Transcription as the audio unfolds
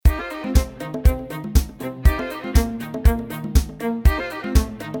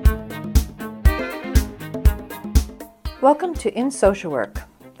Welcome to In Social Work,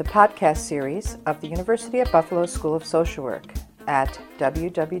 the podcast series of the University at Buffalo School of Social Work at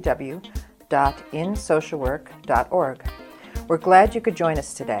www.insocialwork.org. We're glad you could join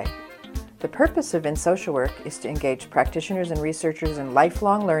us today. The purpose of In Social Work is to engage practitioners and researchers in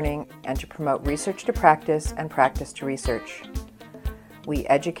lifelong learning and to promote research to practice and practice to research. We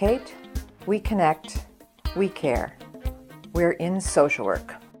educate, we connect, we care. We're in social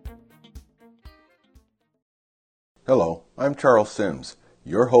work. Hello, I'm Charles Syms,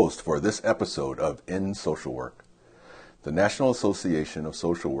 your host for this episode of In Social Work. The National Association of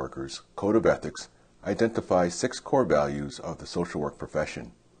Social Workers Code of Ethics identifies 6 core values of the social work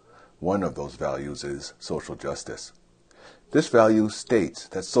profession. One of those values is social justice. This value states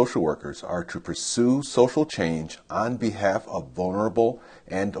that social workers are to pursue social change on behalf of vulnerable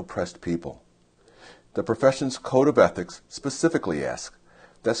and oppressed people. The profession's Code of Ethics specifically asks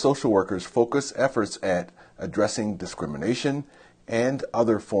that social workers focus efforts at addressing discrimination and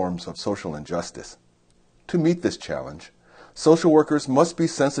other forms of social injustice. To meet this challenge, social workers must be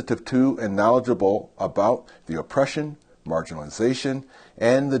sensitive to and knowledgeable about the oppression, marginalization,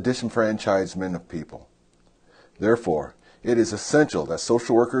 and the disenfranchisement of people. Therefore, it is essential that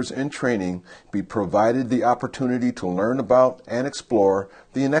social workers in training be provided the opportunity to learn about and explore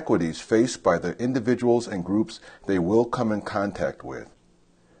the inequities faced by the individuals and groups they will come in contact with.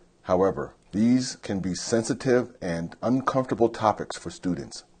 However, these can be sensitive and uncomfortable topics for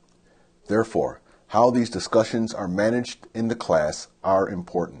students. Therefore, how these discussions are managed in the class are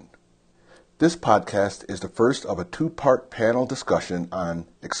important. This podcast is the first of a 2-part panel discussion on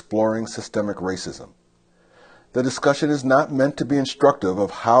exploring systemic racism. The discussion is not meant to be instructive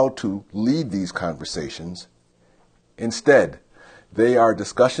of how to lead these conversations. Instead, they are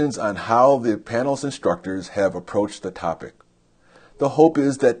discussions on how the panel's instructors have approached the topic. The hope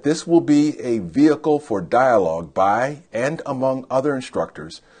is that this will be a vehicle for dialogue by and among other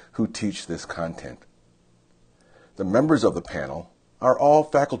instructors who teach this content. The members of the panel are all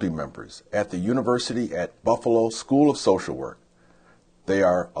faculty members at the University at Buffalo School of Social Work. They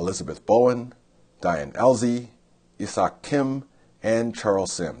are Elizabeth Bowen, Diane Elze, Isok Kim, and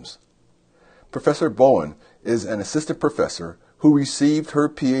Charles Syms. Professor Bowen is an assistant professor who received her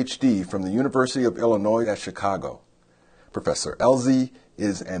PhD from the University of Illinois at Chicago. Professor Elze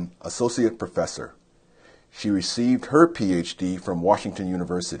is an associate professor. She received her PhD from Washington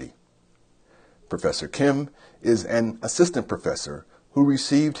University. Professor Kim is an assistant professor who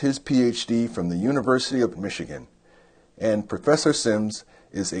received his PhD from the University of Michigan. And Professor Syms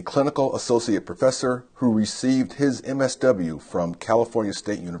is a clinical associate professor who received his MSW from California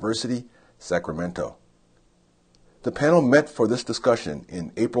State University, Sacramento. The panel met for this discussion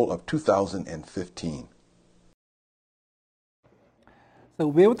in April of 2015. So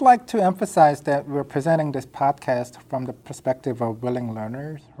we would like to emphasize that we're presenting this podcast from the perspective of willing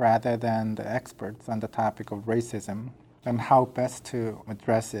learners rather than the experts on the topic of racism and how best to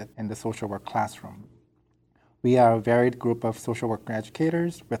address it in the social work classroom. We are a varied group of social work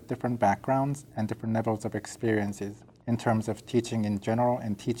educators with different backgrounds and different levels of experiences in terms of teaching in general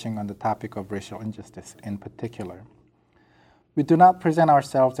and teaching on the topic of racial injustice in particular. We do not present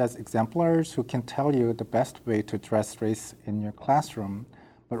ourselves as exemplars who can tell you the best way to address race in your classroom,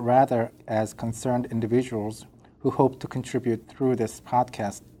 but rather as concerned individuals who hope to contribute through this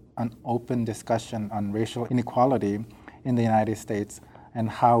podcast an open discussion on racial inequality in the United States and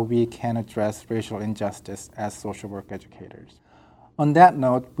how we can address racial injustice as social work educators. On that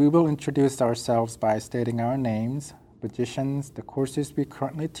note, we will introduce ourselves by stating our names, positions, the courses we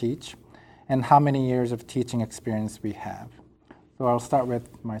currently teach, and how many years of teaching experience we have. So I'll start with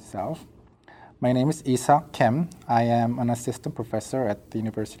myself. My name is Isok Kim. I am an assistant professor at the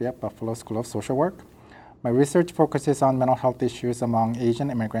University at Buffalo School of Social Work. My research focuses on mental health issues among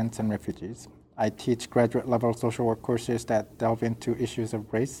Asian immigrants and refugees. I teach graduate-level social work courses that delve into issues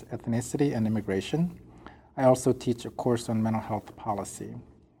of race, ethnicity, and immigration. I also teach a course on mental health policy.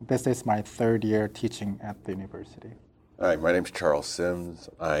 This is my 3rd year teaching at the university. Hi, my name is Charles Syms.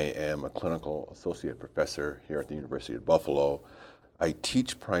 I am a clinical associate professor here at the University of Buffalo. I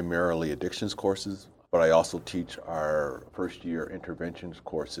teach primarily addictions courses, but I also teach our 1st-year interventions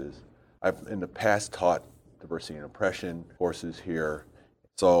courses. I've in the past taught diversity and oppression courses here,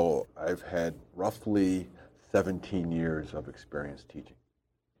 so I've had roughly 17 years of experience teaching.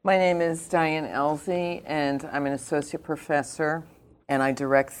 My name is Diane Elze, and I'm an associate professor, and I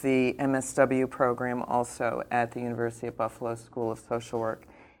direct the MSW program also at the University of Buffalo School of Social Work.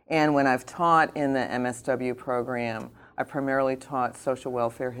 And when I've taught in the MSW program, I primarily taught social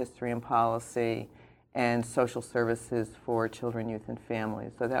welfare history and policy and social services for children, youth, and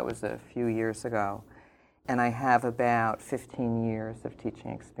families. So that was a few years ago. and I have about 15 years of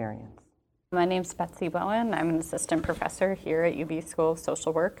teaching experience. My name's Betsy Bowen. I'm an assistant professor here at UB School of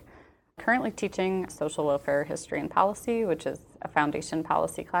Social Work. Currently teaching social welfare history and policy, which is a foundation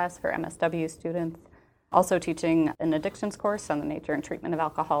policy class for MSW students. Also teaching an addictions course on the nature and treatment of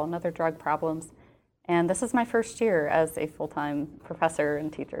alcohol and other drug problems. And this is my first year as a full-time professor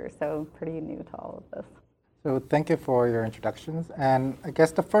and teacher, so pretty new to all of this. So thank you for your introductions. And I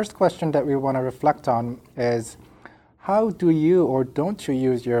guess the first question that we want to reflect on is, how do you or don't you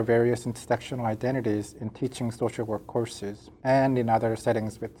use your various intersectional identities in teaching social work courses and in other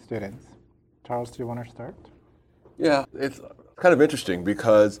settings with students? Charles, do you want to start? Yeah, it's kind of interesting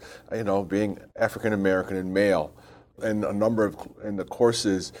because, being African American and male, and a number of in the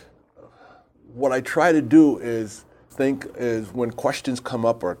courses, what I try to do is when questions come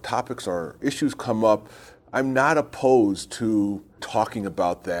up or topics or issues come up, I'm not opposed to talking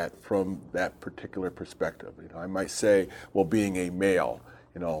about that from that particular perspective. I might say, well, being a male,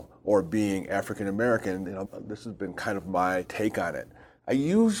 or being African American, this has been kind of my take on it. I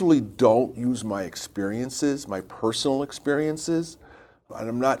usually don't use my experiences, my personal experiences, and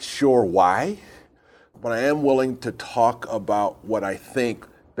I'm not sure why, but I am willing to talk about what I think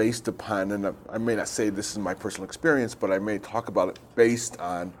based upon, and I may not say this is my personal experience, but I may talk about it based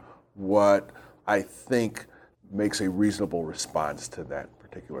on what I think makes a reasonable response to that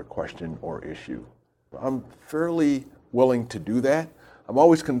particular question or issue. I'm fairly willing to do that. I'm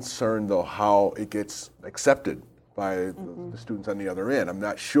always concerned, though, how it gets accepted by the students on the other end. I'm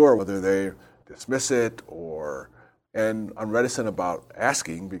not sure whether they dismiss it and I'm reticent about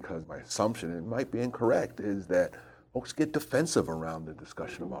asking because my assumption, it might be incorrect, is that folks get defensive around the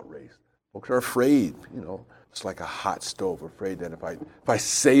discussion about race. Folks are afraid, it's like a hot stove, afraid that if I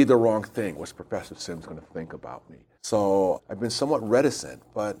say the wrong thing, what's Professor Syms going to think about me? So I've been somewhat reticent,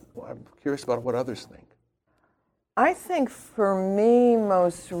 but I'm curious about what others think. I think for me,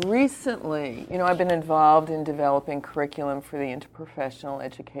 most recently, I've been involved in developing curriculum for the Interprofessional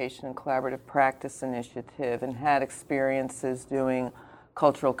Education and Collaborative Practice Initiative and had experiences doing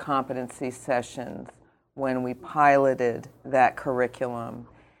cultural competency sessions when we piloted that curriculum.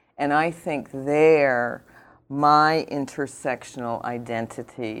 And I think there, my intersectional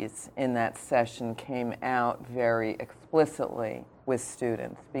identities in that session came out very explicitly with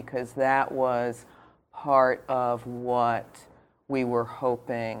students because that was part of what we were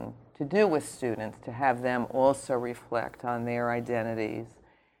hoping to do with students, to have them also reflect on their identities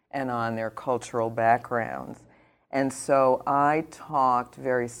and on their cultural backgrounds. And so I talked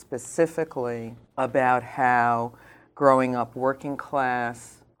very specifically about how growing up working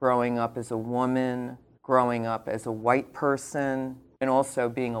class, growing up as a woman, growing up as a white person, and also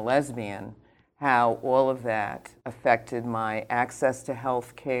being a lesbian, how all of that affected my access to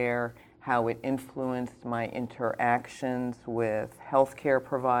health care, how it influenced my interactions with healthcare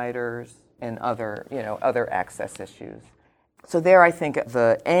providers and other access issues. So there, I think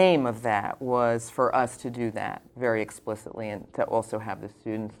the aim of that was for us to do that very explicitly and to also have the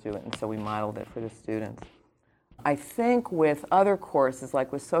students do it, and so we modeled it for the students. I think with other courses,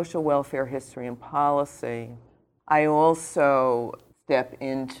 like with social welfare history and policy, I also step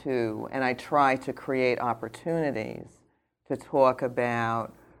into and I try to create opportunities to talk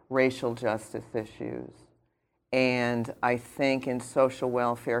about racial justice issues. And I think in social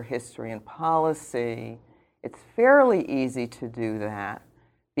welfare history and policy, it's fairly easy to do that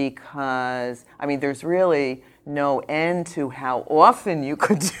because, there's really no end to how often you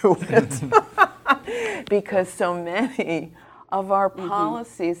could do it because so many of our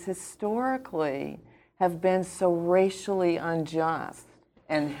policies historically have been so racially unjust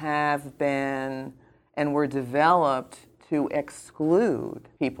and were developed to exclude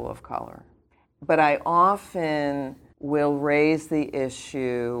people of color. But I often will raise the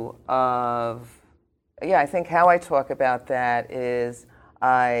issue of, I think how I talk about that is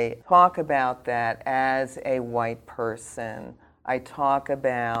I talk about that as a white person. I talk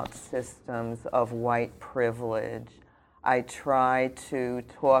about systems of white privilege. I try to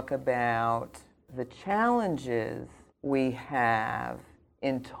talk about the challenges we have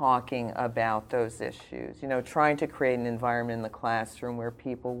in talking about those issues. Trying to create an environment in the classroom where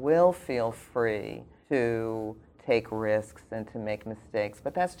people will feel free to take risks and to make mistakes.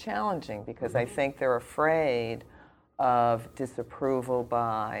 But that's challenging because I think they're afraid of disapproval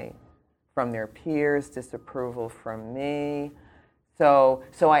from their peers, disapproval from me. So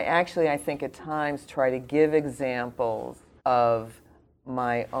I think at times try to give examples of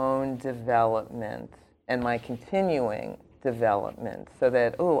my own development and my continuing development so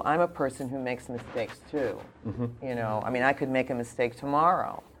that, I'm a person who makes mistakes too. I could make a mistake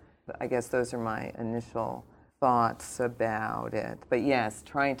tomorrow. I guess those are my initial thoughts about it. But yes,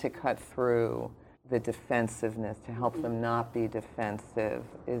 trying to cut through the defensiveness to help them not be defensive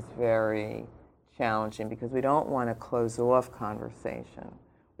is very challenging because we don't want to close off conversation.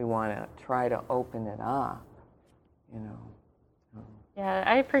 We want to try to open it up, you know. Yeah,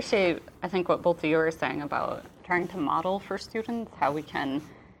 I appreciate, I think, what both of you are saying about trying to model for students how we can,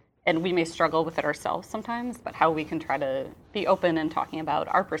 and we may struggle with it ourselves sometimes, but how we can try to be open and talking about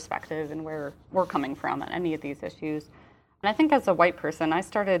our perspective and where we're coming from on any of these issues. And I think as a white person, I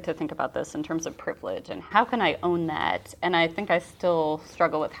started to think about this in terms of privilege and how can I own that? And I think I still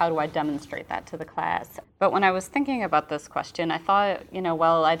struggle with how do I demonstrate that to the class. But when I was thinking about this question, I thought,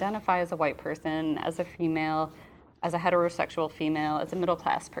 well, identify as a white person, as a female, as a heterosexual female, as a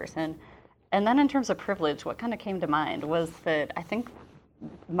middle-class person. And then in terms of privilege, what kind of came to mind was that I think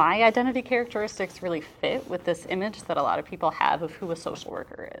my identity characteristics really fit with this image that a lot of people have of who a social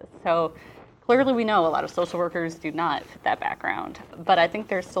worker is. So clearly we know a lot of social workers do not fit that background, but I think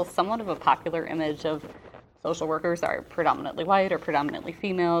there's still somewhat of a popular image of social workers are predominantly white or predominantly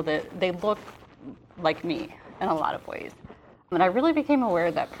female, that they look like me in a lot of ways. And I really became aware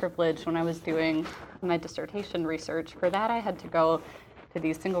of that privilege when I was doing my dissertation research. For that, I had to go to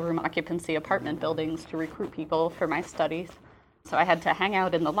these single-room occupancy apartment buildings to recruit people for my studies. So I had to hang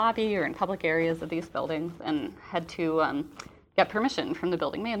out in the lobby or in public areas of these buildings and had to get permission from the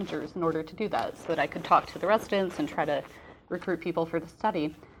building managers in order to do that so that I could talk to the residents and try to recruit people for the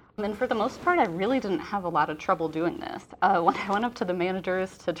study. And for the most part, I really didn't have a lot of trouble doing this. When I went up to the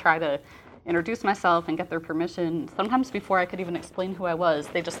managers to try to introduce myself and get their permission, sometimes before I could even explain who I was,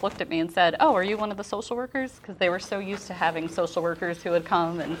 they just looked at me and said, "Oh, are you one of the social workers?" Because they were so used to having social workers who would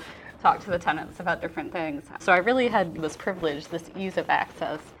come and talk to the tenants about different things. So I really had this privilege, this ease of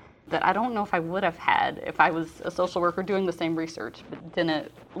access that I don't know if I would have had if I was a social worker doing the same research but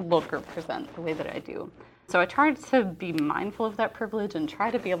didn't look or present the way that I do. So I tried to be mindful of that privilege and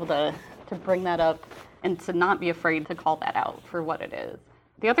try to be able to bring that up and to not be afraid to call that out for what it is.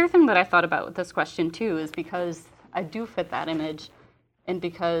 The other thing that I thought about with this question too is because I do fit that image and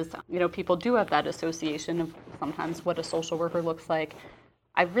because people do have that association of sometimes what a social worker looks like,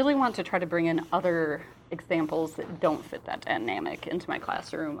 I really want to try to bring in other examples that don't fit that dynamic into my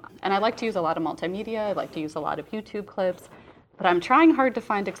classroom. And I like to use a lot of multimedia, I like to use a lot of YouTube clips, but I'm trying hard to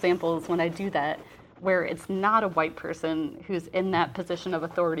find examples when I do that where it's not a white person who's in that position of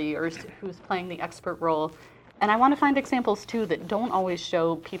authority or who's playing the expert role. And I want to find examples too that don't always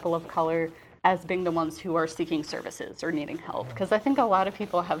show people of color as being the ones who are seeking services or needing help. Because I think a lot of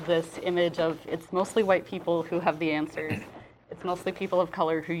people have this image of it's mostly white people who have the answers. It's mostly people of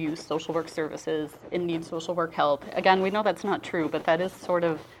color who use social work services and need social work help. Again, we know that's not true, but that is sort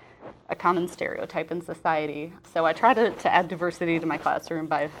of a common stereotype in society. So I try to add diversity to my classroom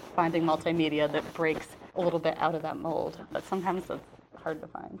by finding multimedia that breaks a little bit out of that mold. But sometimes it's hard to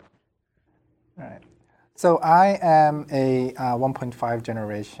find. All right. So I am a 1.5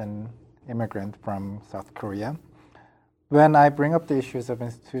 generation immigrant from South Korea. When I bring up the issues of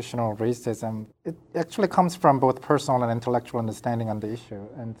institutional racism, it actually comes from both personal and intellectual understanding on the issue.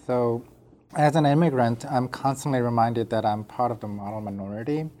 And so as an immigrant, I'm constantly reminded that I'm part of the model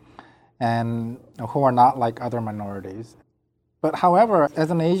minority and who are not like other minorities. But however,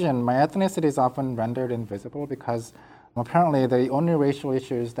 as an Asian, my ethnicity is often rendered invisible because apparently the only racial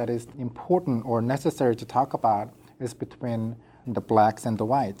issues that is important or necessary to talk about is between the blacks and the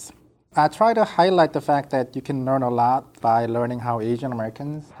whites. I try to highlight the fact that you can learn a lot by learning how Asian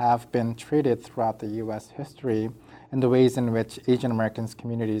Americans have been treated throughout the U.S. history and the ways in which Asian Americans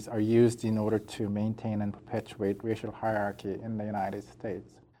communities are used in order to maintain and perpetuate racial hierarchy in the United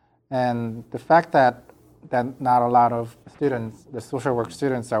States. And the fact that not a lot of students, the social work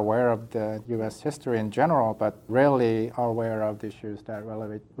students, are aware of the U.S. history in general, but rarely are aware of the issues that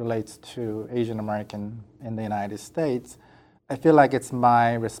relates to Asian American in the United States. I feel like it's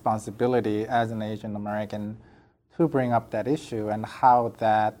my responsibility as an Asian American to bring up that issue and how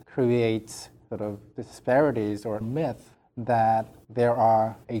that creates sort of disparities or myth that there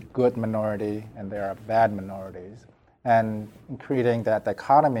are a good minority and there are bad minorities. And creating that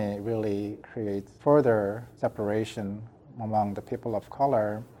dichotomy really creates further separation among the people of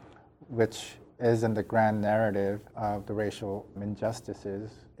color, which is in the grand narrative of the racial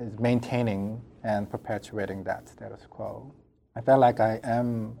injustices, is maintaining and perpetuating that status quo. I feel like I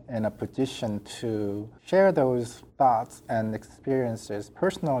am in a position to share those thoughts and experiences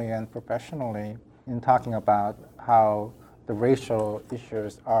personally and professionally in talking about how the racial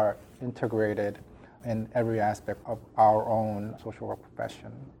issues are integrated in every aspect of our own social work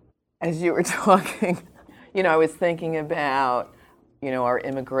profession. As you were talking, I was thinking about our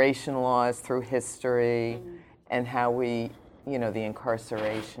immigration laws through history and how we, the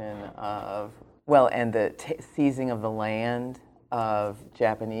incarceration of, and the seizing of the land of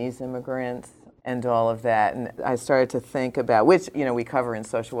Japanese immigrants and all of that. And I started to think about, which, we cover in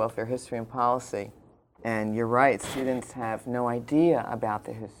social welfare history and policy. And you're right, students have no idea about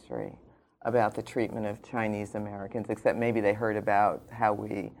the history, about the treatment of Chinese Americans, except maybe they heard about how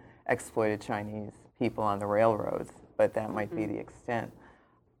we exploited Chinese people on the railroads, but that might be the extent.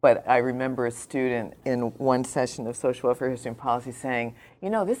 But I remember a student in one session of social welfare history and policy saying,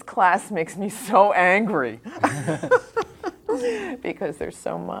 this class makes me so angry because there's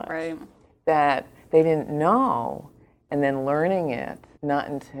so much that they didn't know, and then learning it not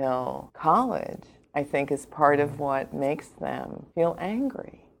until college, I think, is part of what makes them feel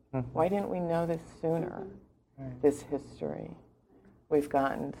angry. Why didn't we know this sooner, this history? We've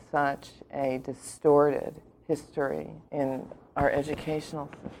gotten such a distorted history in our educational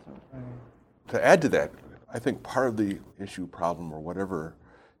system. To add to that, I think part of the issue, problem, or whatever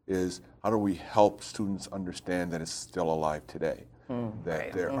is how do we help students understand that it's still alive today?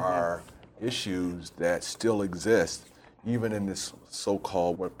 That there are issues that still exist, even in this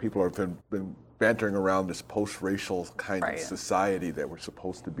so-called, what people have been bantering around, this post-racial kind of society that we're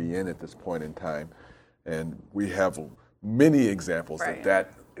supposed to be in at this point in time. And we have many examples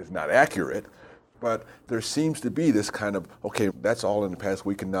that is not accurate, but there seems to be this kind of, okay, that's all in the past,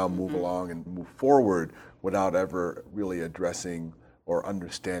 we can now move along and move forward without ever really addressing or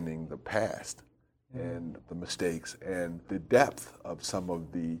understanding the past and the mistakes and the depth of some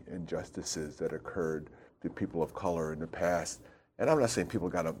of the injustices that occurred to people of color in the past. And I'm not saying people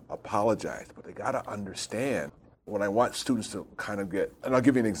got to apologize, but they got to understand. What I want students to kind of get, and I'll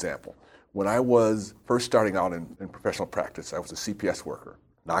give you an example. When I was first starting out in professional practice, I was a CPS worker,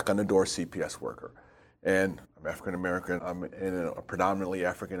 knock on the door CPS worker. And I'm African American, I'm in a predominantly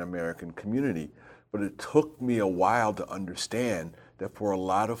African American community, but it took me a while to understand that for a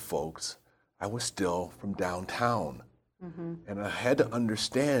lot of folks, I was still from downtown. And I had to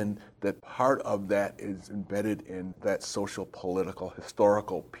understand that part of that is embedded in that social, political,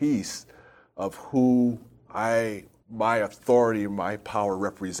 historical piece of who my authority, my power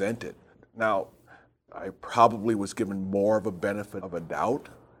represented. Now, I probably was given more of a benefit of a doubt,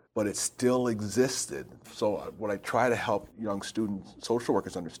 but it still existed. So what I try to help young students, social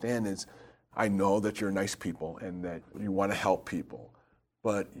workers understand is, I know that you're nice people and that you want to help people,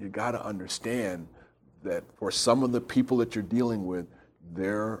 but you got to understand that for some of the people that you're dealing with,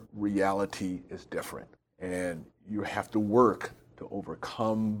 their reality is different. And you have to work to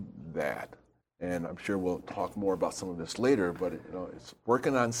overcome that. And I'm sure we'll talk more about some of this later, but it's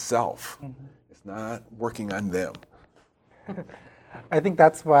working on self. It's not working on them. I think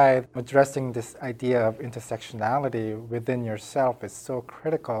that's why addressing this idea of intersectionality within yourself is so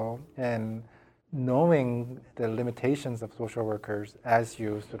critical in knowing the limitations of social workers as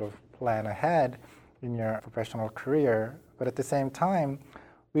you sort of plan ahead in your professional career. But at the same time,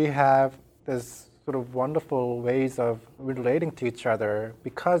 we have this sort of wonderful ways of relating to each other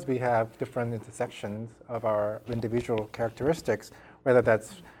because we have different intersections of our individual characteristics, whether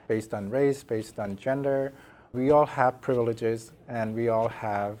that's based on race, based on gender. We all have privileges and we all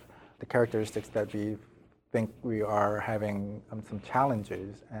have the characteristics that we think we are having some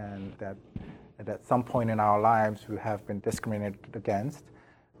challenges, and that at some point in our lives we have been discriminated against.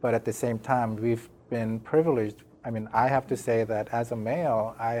 But at the same time, we've been privileged. I mean, I have to say that as a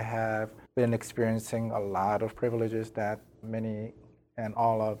male, I have been experiencing a lot of privileges that many and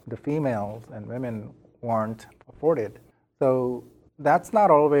all of the females and women weren't afforded. So that's not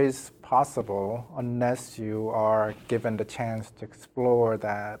always possible unless you are given the chance to explore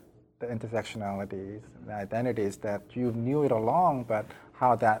the intersectionalities, the identities that you knew it along, but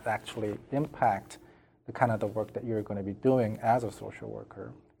how that actually impact the kind of the work that you're going to be doing as a social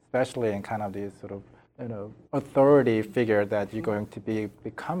worker, especially in kind of these sort of authority figure that you're going to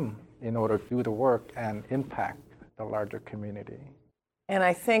become in order to do the work and impact the larger community. And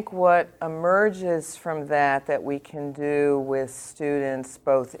I think what emerges from that we can do with students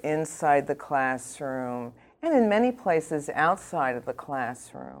both inside the classroom and in many places outside of the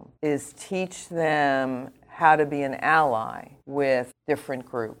classroom is teach them how to be an ally with different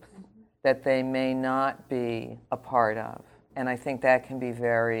groups that they may not be a part of. And I think that can be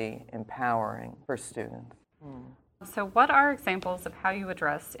very empowering for students. So what are examples of how you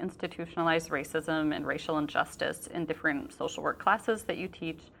address institutionalized racism and racial injustice in different social work classes that you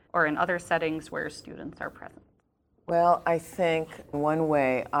teach or in other settings where students are present? Well, I think one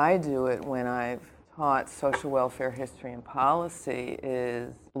way I do it when I've taught social welfare history and policy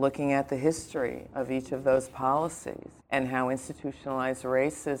is looking at the history of each of those policies and how institutionalized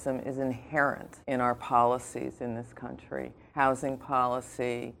racism is inherent in our policies in this country. Housing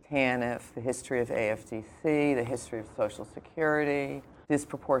policy, TANF, the history of AFDC, the history of Social Security,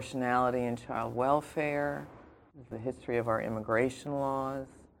 disproportionality in child welfare, the history of our immigration laws,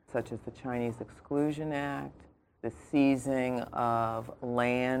 such as the Chinese Exclusion Act, the seizing of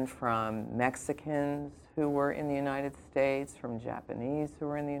land from Mexicans who were in the United States, from Japanese who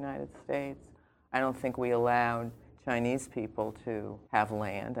were in the United States. I don't think we allowed Chinese people to have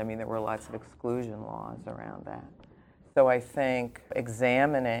land. I mean, there were lots of exclusion laws around that. So I think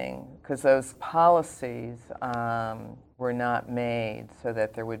examining, because those policies were not made so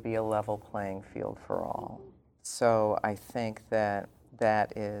that there would be a level playing field for all. So I think that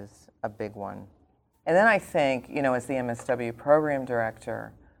that is a big one. And then I think, as the MSW program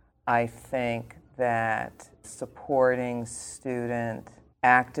director, I think that supporting student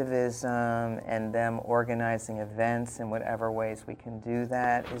activism and them organizing events in whatever ways we can do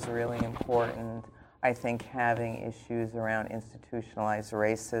that is really important. I think having issues around institutionalized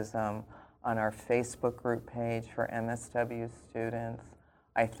racism on our Facebook group page for MSW students,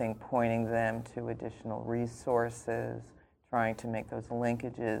 I think pointing them to additional resources, trying to make those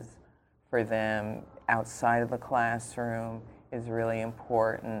linkages for them outside of the classroom is really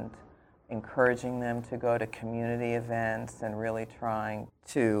important. Encouraging them to go to community events and really trying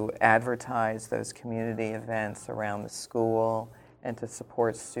to advertise those community events around the school and to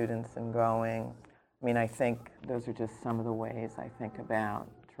support students in going. I mean, I think those are just some of the ways I think about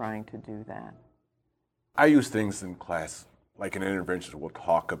trying to do that. I use things in class, like in interventions, we'll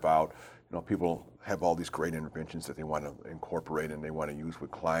talk about, people have all these great interventions that they want to incorporate and they want to use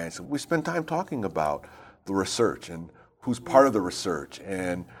with clients. And we spend time talking about the research and who's part of the research.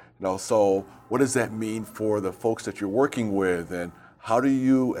 And, so what does that mean for the folks that you're working with? And how do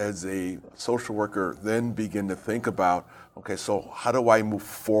you, as a social worker, then begin to think about, okay, so how do I move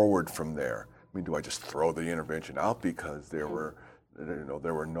forward from there? I mean, do I just throw the intervention out because there were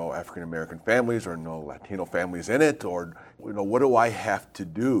no African American families or no Latino families in it, or what do I have to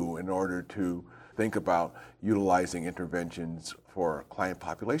do in order to think about utilizing interventions for client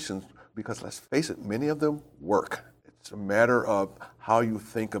populations? Because let's face it, many of them work. It's a matter of how you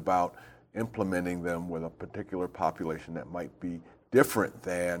think about implementing them with a particular population that might be different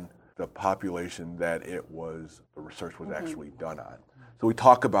than the population that the research was actually done on. So we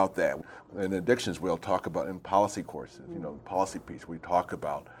talk about that. In addictions, we'll talk about in policy courses, policy piece, we talk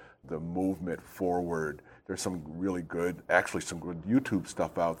about the movement forward. There's some really good, actually some good YouTube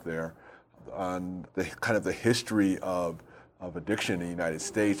stuff out there on the kind of the history of addiction in the United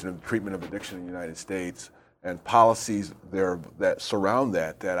States and the treatment of addiction in the United States and policies there that surround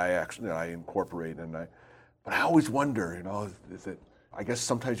that I incorporate. But I always wonder, is it, I guess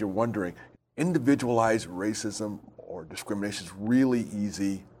sometimes you're wondering, individualized racism or discrimination is really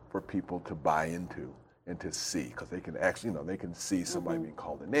easy for people to buy into and to see, because they can actually, they can see somebody being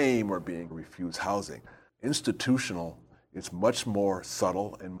called a name or being refused housing. Institutional is much more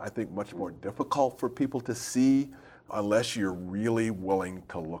subtle and I think much more difficult for people to see unless you're really willing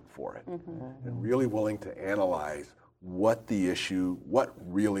to look for it and really willing to analyze what the issue, what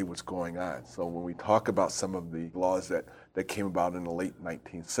really was going on. So when we talk about some of the laws that came about in the late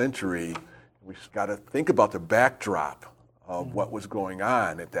 19th century, we've got to think about the backdrop of what was going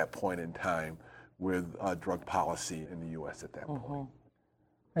on at that point in time with drug policy in the U.S. at that point.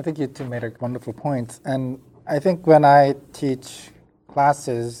 I think you two made a wonderful point. And I think when I teach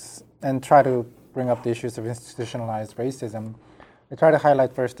classes and try to bring up the issues of institutionalized racism, I try to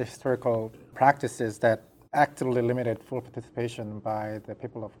highlight first the historical practices that actively limited full participation by the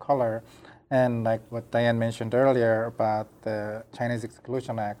people of color. And like what Diane mentioned earlier about the Chinese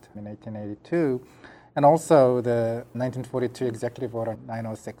Exclusion Act in 1882, and also the 1942 Executive Order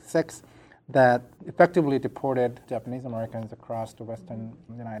 9066 that effectively deported Japanese Americans across the western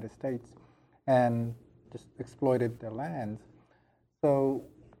United States and just exploited their lands. So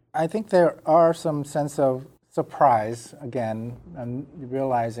I think there are some sense of surprise, again, and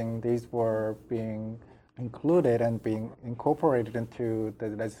realizing these were being included and being incorporated into the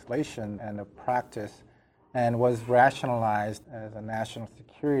legislation and the practice and was rationalized as a national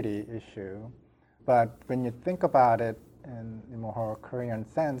security issue. But when you think about it in a more Korean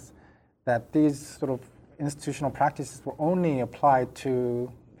sense, that these sort of institutional practices were only applied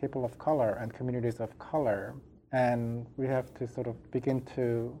to people of color and communities of color. And we have to sort of begin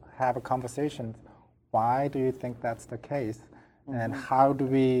to have a conversation. Why do you think that's the case? And how do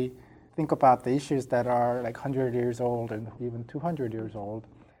we think about the issues that are like 100 years old and even 200 years old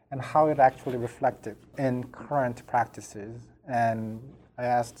and how it actually reflected in current practices. And I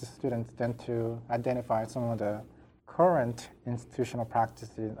asked the students then to identify some of the current institutional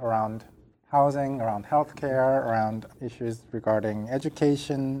practices around housing, around healthcare, around issues regarding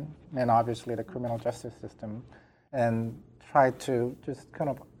education, and obviously the criminal justice system, and try to just kind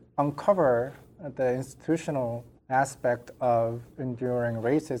of uncover the institutional aspect of enduring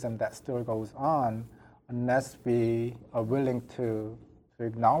racism that still goes on unless we are willing to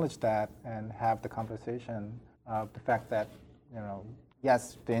acknowledge that and have the conversation of the fact that,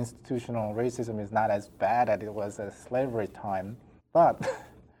 yes, the institutional racism is not as bad as it was at slavery time, but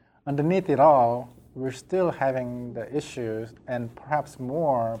underneath it all, we're still having the issues, and perhaps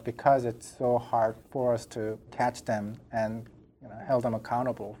more because it's so hard for us to catch them and hold them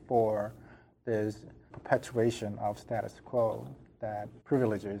accountable for this perpetuation of status quo that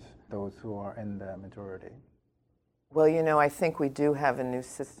privileges those who are in the majority. Well, I think we do have a new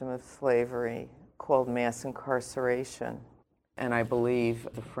system of slavery called mass incarceration, and I believe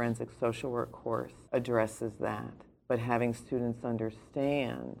the forensic social work course addresses that. But having students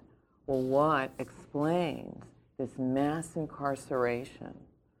understand, well, what explains this mass incarceration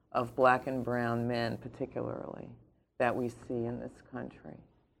of Black and brown men particularly that we see in this country?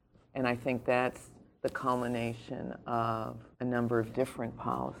 And I think that's the culmination of a number of different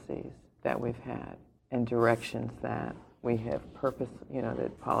policies that we've had and directions that we have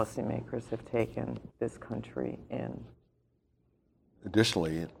that policymakers have taken this country in.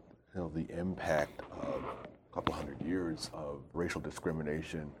 Additionally, the impact of a couple hundred years of racial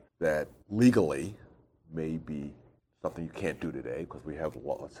discrimination that legally may be something you can't do today because we have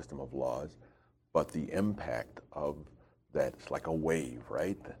a system of laws, but the impact of that, it's like a wave,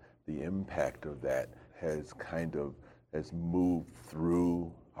 right? The impact of that has moved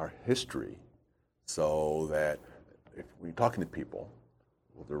through our history, so that if we're talking to people,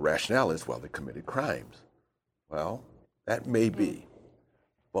 well, the rationale is, well, they committed crimes. Well, that may be,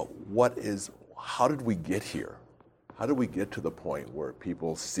 but how did we get here? How did we get to the point where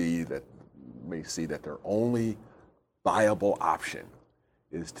people may see that their only viable option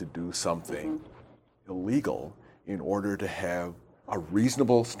is to do something illegal in order to have a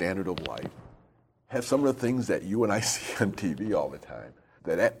reasonable standard of life, have some of the things that you and I see on TV all the time,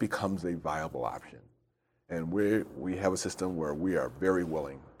 that becomes a viable option. And we have a system where we are very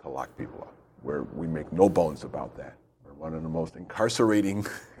willing to lock people up, where we make no bones about that. We're one of the most incarcerating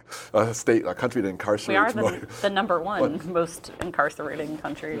a country that incarcerates. We are the number one most incarcerating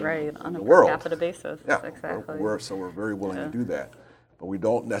country, right, on a per capita basis. Yeah, exactly. We're very willing to do that. But we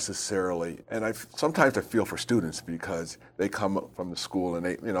don't necessarily, and sometimes I feel for students because they come from the school and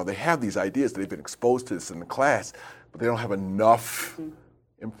they have these ideas, they've been exposed to this in the class, but they don't have enough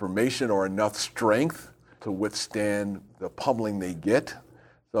information or enough strength to withstand the pummeling they get.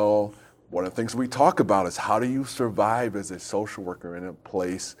 So one of the things we talk about is, how do you survive as a social worker in a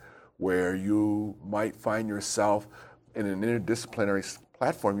place where you might find yourself in an interdisciplinary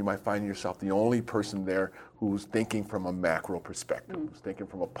platform, you might find yourself the only person there who's thinking from a macro perspective, who's thinking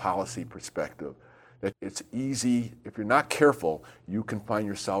from a policy perspective. That it's easy, if you're not careful, you can find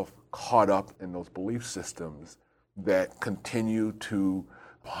yourself caught up in those belief systems that continue to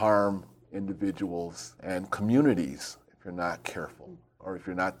harm individuals and communities if you're not careful or if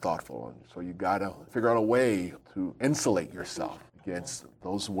you're not thoughtful. So you gotta figure out a way to insulate yourself against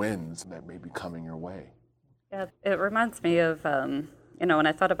those winds that may be coming your way. Yeah, it reminds me of, when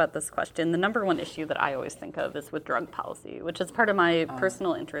I thought about this question, the number one issue that I always think of is with drug policy, which is part of my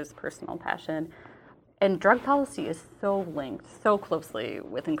personal interest, personal passion. And drug policy is so linked so closely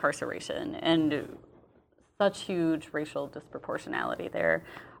with incarceration and such huge racial disproportionality there.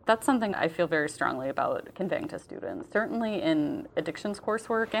 That's something I feel very strongly about conveying to students, certainly in addictions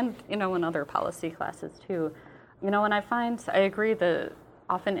coursework and, in other policy classes too. And I agree that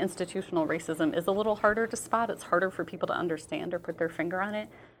often institutional racism is a little harder to spot. It's harder for people to understand or put their finger on it.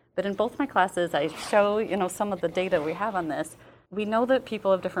 But in both my classes, I show, some of the data we have on this. We know that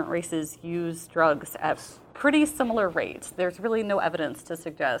people of different races use drugs at pretty similar rates. There's really no evidence to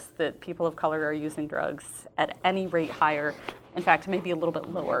suggest that people of color are using drugs at any rate higher, in fact, maybe a little bit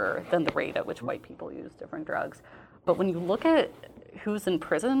lower than the rate at which white people use different drugs. But when you look at who's in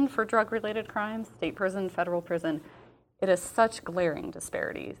prison for drug-related crimes, state prison, federal prison, it is such glaring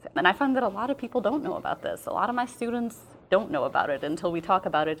disparities. And I find that a lot of people don't know about this. A lot of my students don't know about it until we talk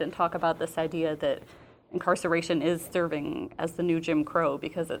about it and talk about this idea that incarceration is serving as the new Jim Crow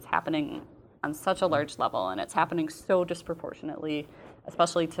because it's happening on such a large level and it's happening so disproportionately,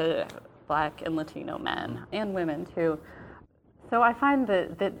 especially to Black and Latino men and women too. So I find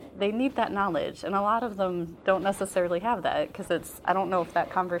that they need that knowledge, and a lot of them don't necessarily have that because I don't know if that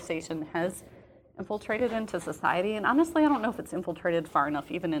conversation has infiltrated into society, and honestly I don't know if it's infiltrated far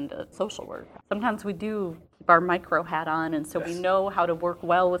enough even into social work. Sometimes we do keep our micro hat on, and so we know how to work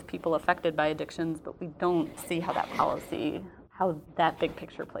well with people affected by addictions, but we don't see how that big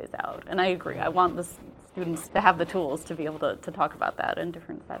picture plays out. And I agree, I want the students to have the tools to be able to talk about that in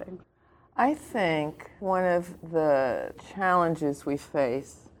different settings. I think one of the challenges we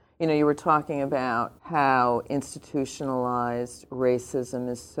face, you were talking about how institutionalized racism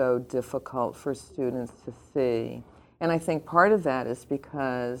is so difficult for students to see. And I think part of that is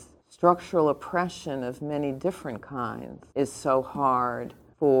because structural oppression of many different kinds is so hard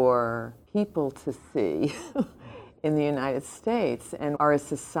for people to see in the United States. And our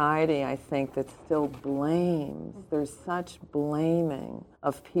society, I think, that still blames, there's such blaming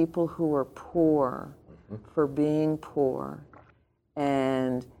of people who are poor for being poor.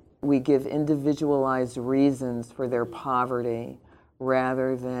 And we give individualized reasons for their poverty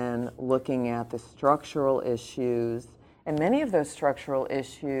rather than looking at the structural issues. And many of those structural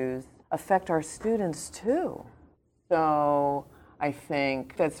issues affect our students too. So I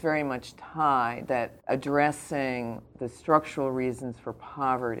think that's very much tied, that addressing the structural reasons for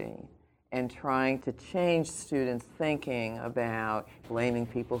poverty and trying to change students' thinking about blaming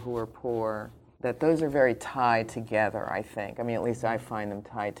people who are poor, that those are very tied together, I think. I mean, at least I find them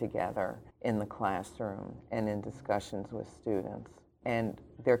tied together in the classroom and in discussions with students. And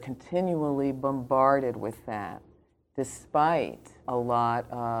they're continually bombarded with that, despite a lot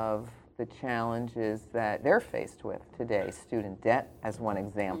of the challenges that they're faced with today. Student debt, as one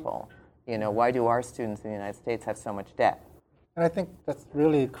example. Why do our students in the United States have so much debt? And I think that's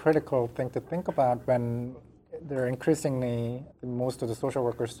really a critical thing to think about when they're increasingly, most of the social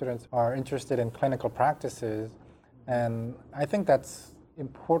worker students are interested in clinical practices. And I think that's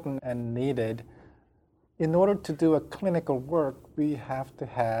important and needed. In order to do a clinical work, we have to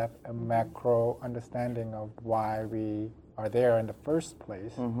have a macro understanding of why we are there in the first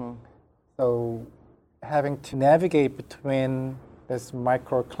place. Mm-hmm. So having to navigate between this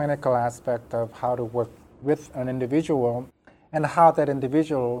micro-clinical aspect of how to work with an individual and how that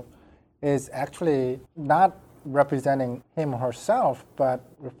individual is actually not representing him or herself, but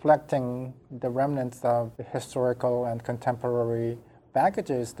reflecting the remnants of the historical and contemporary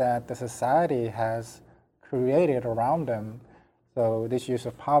baggages that the society has created around them. So the issues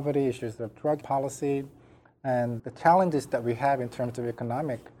of poverty, issues of drug policy, and the challenges that we have in terms of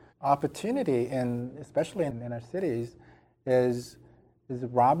economic opportunity, especially in our cities, is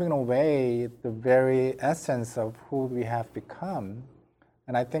robbing away the very essence of who we have become.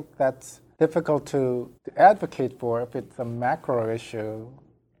 And I think that's difficult to advocate for if it's a macro issue,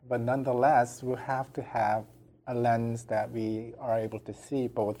 but nonetheless, we have to have a lens that we are able to see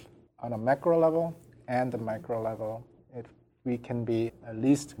both on a macro level and the micro level if we can be at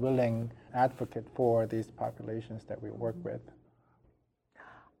least willing advocate for these populations that we work with.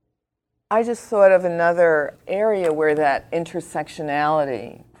 I just thought of another area where that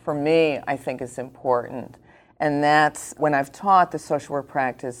intersectionality, for me, I think is important. And that's when I've taught the social work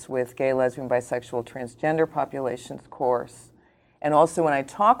practice with gay, lesbian, bisexual, transgender populations course. And also when I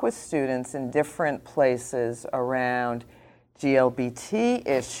talk with students in different places around GLBT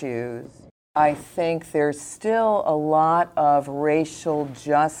issues, I think there's still a lot of racial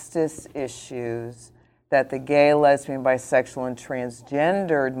justice issues that the gay, lesbian, bisexual, and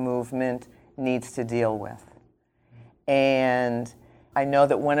transgendered movement needs to deal with. And I know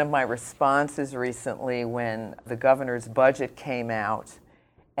that one of my responses recently when the governor's budget came out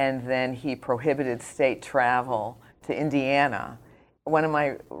and then he prohibited state travel to Indiana, one of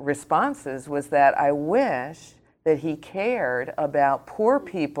my responses was that I wish that he cared about poor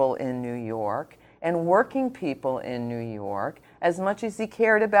people in New York and working people in New York as much as he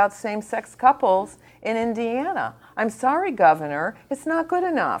cared about same-sex couples in Indiana. I'm sorry, Governor, it's not good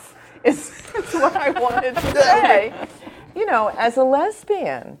enough. It's what I wanted to say. As a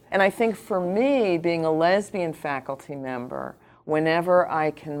lesbian, and I think for me, being a lesbian faculty member, whenever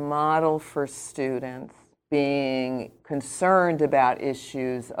I can model for students being concerned about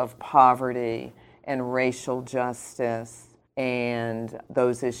issues of poverty and racial justice and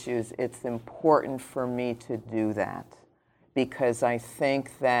those issues, it's important for me to do that because I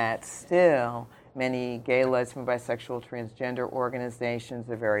think that still many gay, lesbian, bisexual, transgender organizations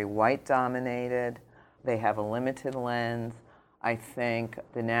are very white-dominated. They have a limited lens. I think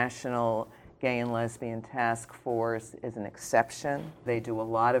the National Gay and Lesbian Task Force is an exception. They do a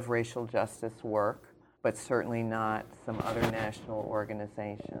lot of racial justice work, but certainly not some other national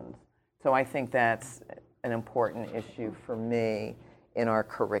organizations. So I think that's an important issue for me in our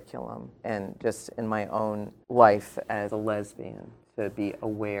curriculum and just in my own life as a lesbian, to be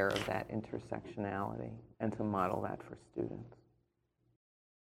aware of that intersectionality and to model that for students.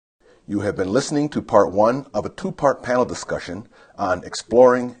 You have been listening to part one of a two-part panel discussion on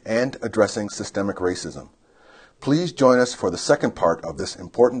exploring and addressing systemic racism. Please join us for the second part of this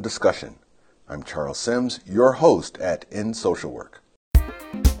important discussion. I'm Charles Syms, your host at In Social Work.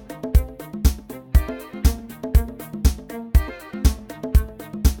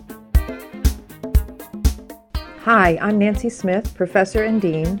 Hi, I'm Nancy Smith, Professor and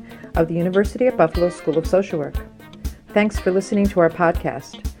Dean of the University at Buffalo School of Social Work. Thanks for listening to our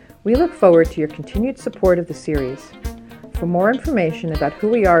podcast. We look forward to your continued support of the series. For more information about who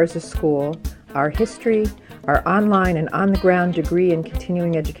we are as a school, our history, our online and on-the-ground degree and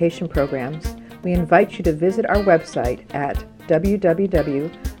continuing education programs, we invite you to visit our website at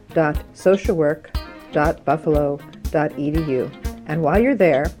www.socialwork.buffalo.edu. And while you're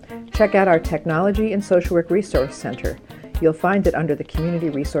there, check out our Technology and Social Work Resource Center. You'll find it under the Community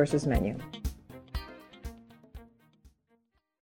Resources menu.